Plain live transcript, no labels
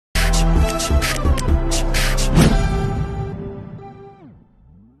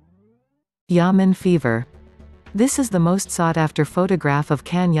Yaman fever. This is the most sought-after photograph of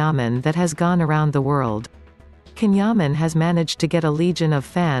Can Yaman that has gone around the world. Can Yaman has managed to get a legion of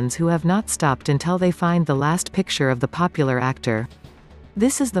fans who have not stopped until they find the last picture of the popular actor.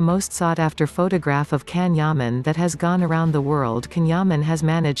 This is the most sought-after photograph of Can Yaman that has gone around the world. Can Yaman has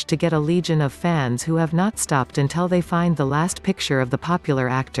managed to get a legion of fans who have not stopped until they find the last picture of the popular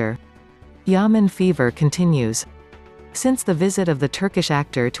actor. Yaman fever continues. Since the visit of the Turkish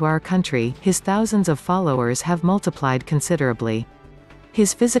actor to our country, his thousands of followers have multiplied considerably.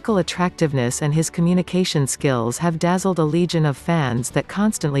 His physical attractiveness and his communication skills have dazzled a legion of fans that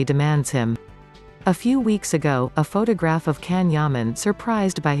constantly demands him. A few weeks ago, a photograph of Can Yaman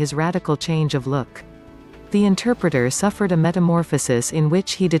surprised by his radical change of look. The interpreter suffered a metamorphosis in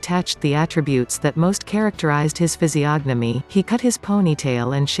which he detached the attributes that most characterized his physiognomy. He cut his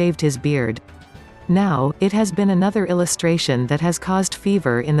ponytail and shaved his beard. Now, it has been another illustration that has caused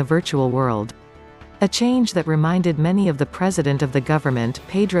fever in the virtual world. A change that reminded many of the president of the government,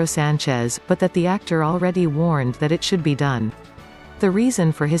 Pedro Sanchez, but that the actor already warned that it should be done. The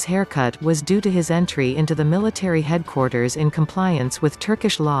reason for his haircut was due to his entry into the military headquarters in compliance with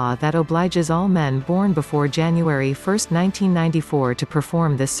Turkish law that obliges all men born before January 1, 1994 to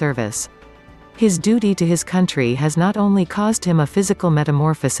perform this service. His duty to his country has not only caused him a physical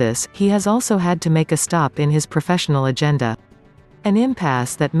metamorphosis, he has also had to make a stop in his professional agenda. An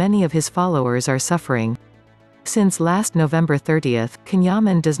impasse that many of his followers are suffering. Since last November 30th, Can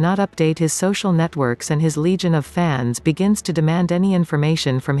Yaman does not update his social networks and his legion of fans begins to demand any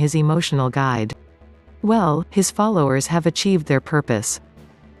information from his emotional guide. Well, his followers have achieved their purpose.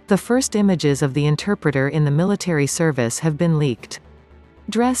 The first images of the interpreter in the military service have been leaked.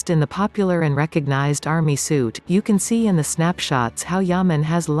 Dressed in the popular and recognized army suit, you can see in the snapshots how Yaman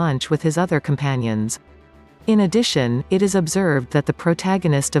has lunch with his other companions. In addition, it is observed that the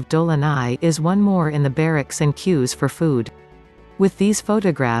protagonist of Dolunay is one more in the barracks and queues for food. With these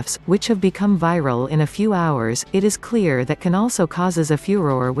photographs, which have become viral in a few hours, it is clear that Can also causes a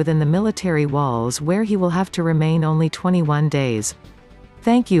furor within the military walls where he will have to remain only 21 days.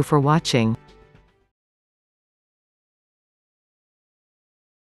 Thank you for watching.